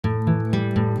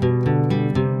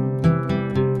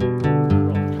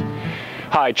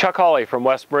Hi, Chuck Hawley from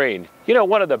West Marine. You know,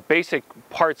 one of the basic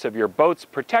parts of your boat's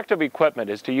protective equipment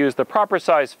is to use the proper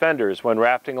size fenders when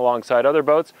rafting alongside other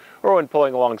boats or when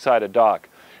pulling alongside a dock.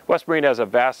 West Marine has a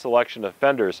vast selection of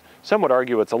fenders. Some would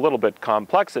argue it's a little bit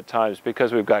complex at times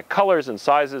because we've got colors and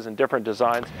sizes and different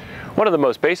designs. One of the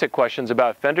most basic questions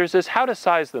about fenders is how to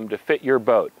size them to fit your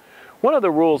boat. One of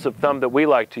the rules of thumb that we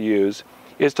like to use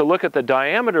is to look at the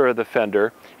diameter of the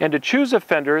fender and to choose a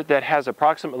fender that has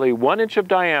approximately 1 inch of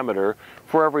diameter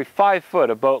for every 5 foot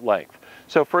of boat length.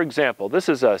 So for example, this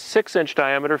is a 6-inch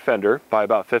diameter fender by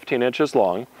about 15 inches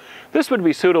long. This would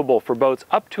be suitable for boats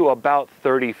up to about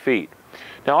 30 feet.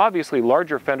 Now obviously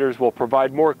larger fenders will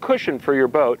provide more cushion for your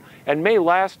boat and may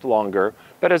last longer,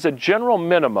 but as a general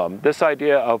minimum, this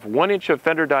idea of 1 inch of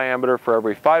fender diameter for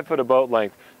every 5 foot of boat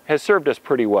length has served us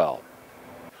pretty well.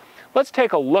 Let's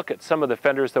take a look at some of the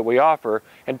fenders that we offer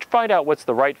and find out what's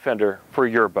the right fender for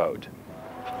your boat.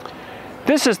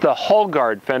 This is the Hull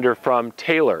Guard fender from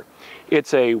Taylor.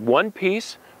 It's a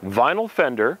one-piece vinyl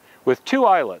fender with 2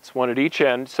 eyelets, one at each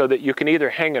end, so that you can either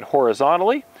hang it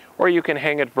horizontally or you can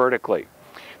hang it vertically.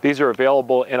 These are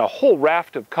available in a whole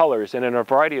raft of colors and in a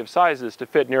variety of sizes to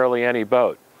fit nearly any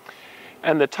boat.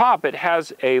 And the top, it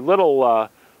has a little,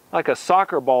 like a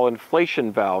soccer ball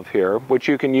inflation valve here, which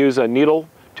you can use a needle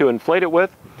to inflate it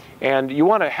with, and you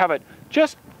want to have it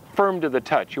just firm to the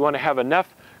touch. You want to have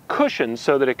enough cushion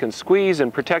so that it can squeeze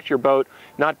and protect your boat,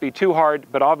 not be too hard,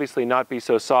 but obviously not be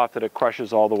so soft that it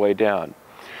crushes all the way down.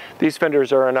 These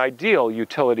fenders are an ideal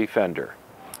utility fender.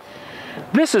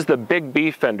 This is the Big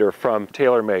B fender from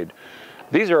TaylorMade.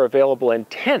 These are available in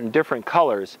 10 different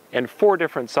colors and 4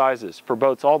 different sizes for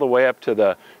boats all the way up to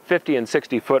the 50 and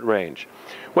 60 foot range.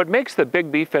 What makes the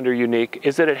Big B fender unique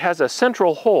is that it has a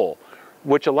central hole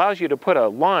which allows you to put a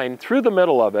line through the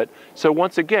middle of it, so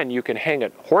once again you can hang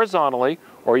it horizontally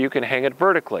or you can hang it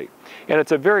vertically. And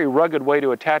it's a very rugged way to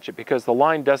attach it because the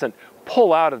line doesn't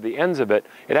pull out of the ends of it.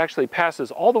 It actually passes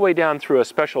all the way down through a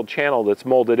special channel that's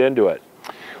molded into it.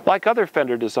 Like other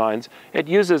fender designs, it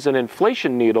uses an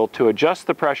inflation needle to adjust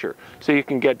the pressure so you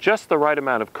can get just the right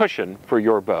amount of cushion for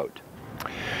your boat.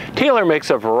 Taylor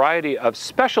makes a variety of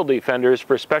specialty fenders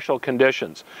for special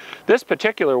conditions. This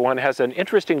particular one has an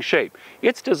interesting shape.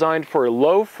 It's designed for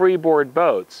low freeboard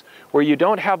boats where you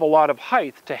don't have a lot of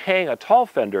height to hang a tall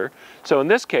fender. So in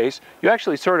this case, you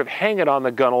actually sort of hang it on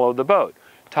the gunnel of the boat.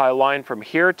 Tie a line from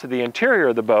here to the interior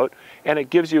of the boat, and it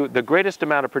gives you the greatest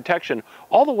amount of protection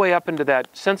all the way up into that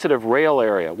sensitive rail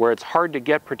area where it's hard to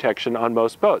get protection on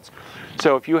most boats.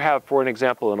 So if you have, for an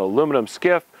example, an aluminum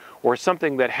skiff or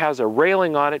something that has a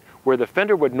railing on it where the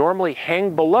fender would normally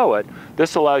hang below it,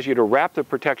 this allows you to wrap the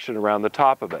protection around the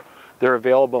top of it. They're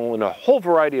available in a whole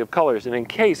variety of colors, and in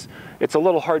case it's a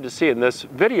little hard to see in this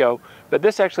video, but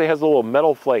this actually has a little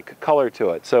metal flake color to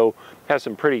it, so it has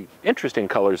some pretty interesting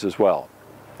colors as well.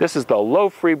 This is the low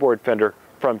freeboard fender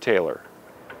from Taylor.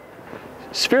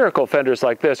 Spherical fenders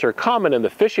like this are common in the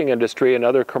fishing industry and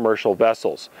other commercial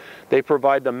vessels. They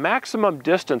provide the maximum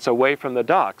distance away from the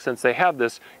dock since they have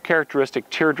this characteristic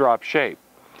teardrop shape.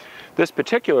 This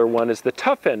particular one is the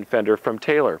Tough End fender from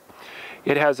Taylor.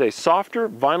 It has a softer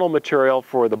vinyl material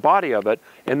for the body of it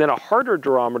and then a harder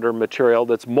durometer material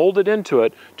that's molded into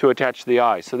it to attach the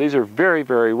eye. So these are very,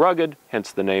 very rugged,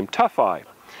 hence the name Tough Eye.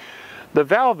 The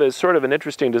valve is sort of an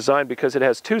interesting design because it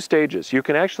has 2 stages. You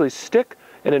can actually stick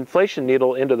an inflation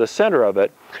needle into the center of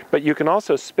it, but you can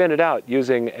also spin it out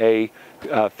using a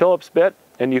Phillips bit,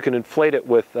 and you can inflate it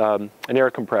with an air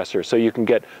compressor, so you can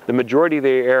get the majority of the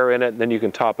air in it, and then you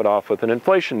can top it off with an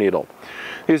inflation needle.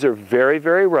 These are very,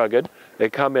 very rugged. They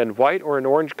come in white or in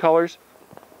orange colors,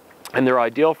 and they're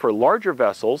ideal for larger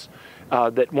vessels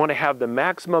that want to have the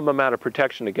maximum amount of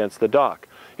protection against the dock.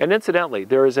 And incidentally,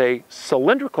 there is a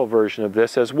cylindrical version of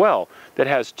this as well that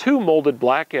has 2 molded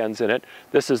black ends in it.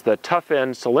 This is the Tough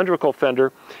End cylindrical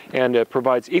fender, and it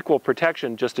provides equal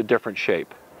protection, just a different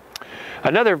shape.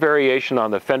 Another variation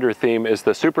on the fender theme is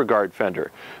the Super Guard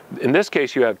fender. In this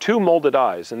case, you have 2 molded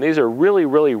eyes, and these are really,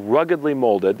 really ruggedly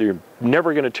molded. You're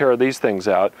never going to tear these things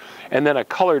out. And then a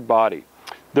colored body.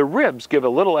 The ribs give a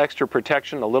little extra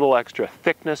protection, a little extra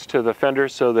thickness to the fender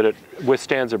so that it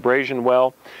withstands abrasion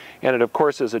well. And it, of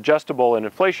course, is adjustable in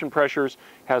inflation pressures,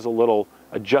 has a little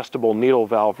adjustable needle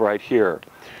valve right here.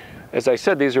 As I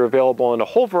said, these are available in a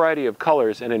whole variety of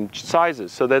colors and in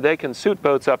sizes so that they can suit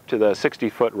boats up to the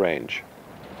 60-foot range.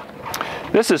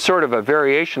 This is sort of a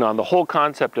variation on the whole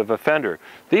concept of a fender.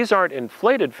 These aren't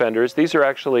inflated fenders, these are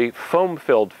actually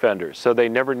foam-filled fenders, so they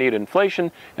never need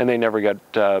inflation and they never get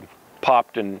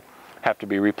popped and have to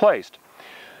be replaced.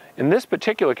 In this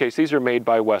particular case, these are made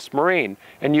by West Marine,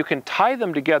 and you can tie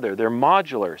them together. They're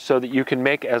modular so that you can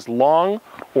make as long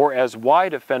or as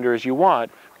wide a fender as you want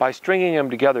by stringing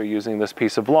them together using this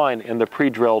piece of line in the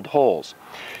pre-drilled holes.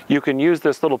 You can use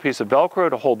this little piece of Velcro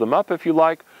to hold them up if you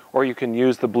like, or you can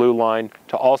use the blue line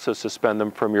to also suspend them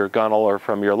from your gunnel or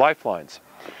from your lifelines.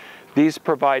 These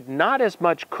provide not as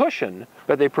much cushion,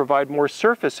 but they provide more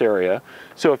surface area.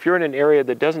 So if you're in an area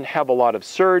that doesn't have a lot of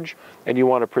surge and you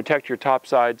want to protect your top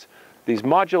sides, these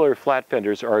modular flat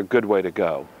fenders are a good way to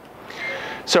go.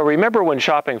 So remember, when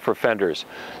shopping for fenders,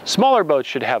 smaller boats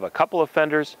should have a couple of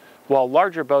fenders, while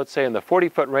larger boats, say in the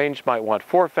 40-foot range, might want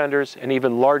 4 fenders, and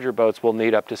even larger boats will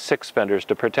need up to 6 fenders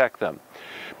to protect them.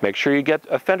 Make sure you get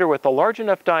a fender with a large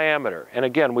enough diameter, and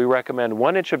again, we recommend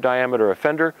 1 inch of diameter of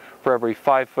fender for every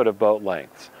 5 foot of boat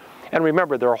length. And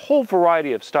remember, there are a whole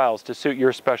variety of styles to suit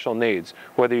your special needs,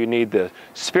 whether you need the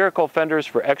spherical fenders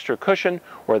for extra cushion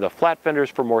or the flat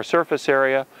fenders for more surface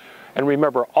area. And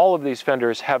remember, all of these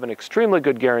fenders have an extremely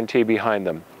good guarantee behind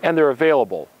them, and they're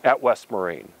available at West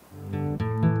Marine.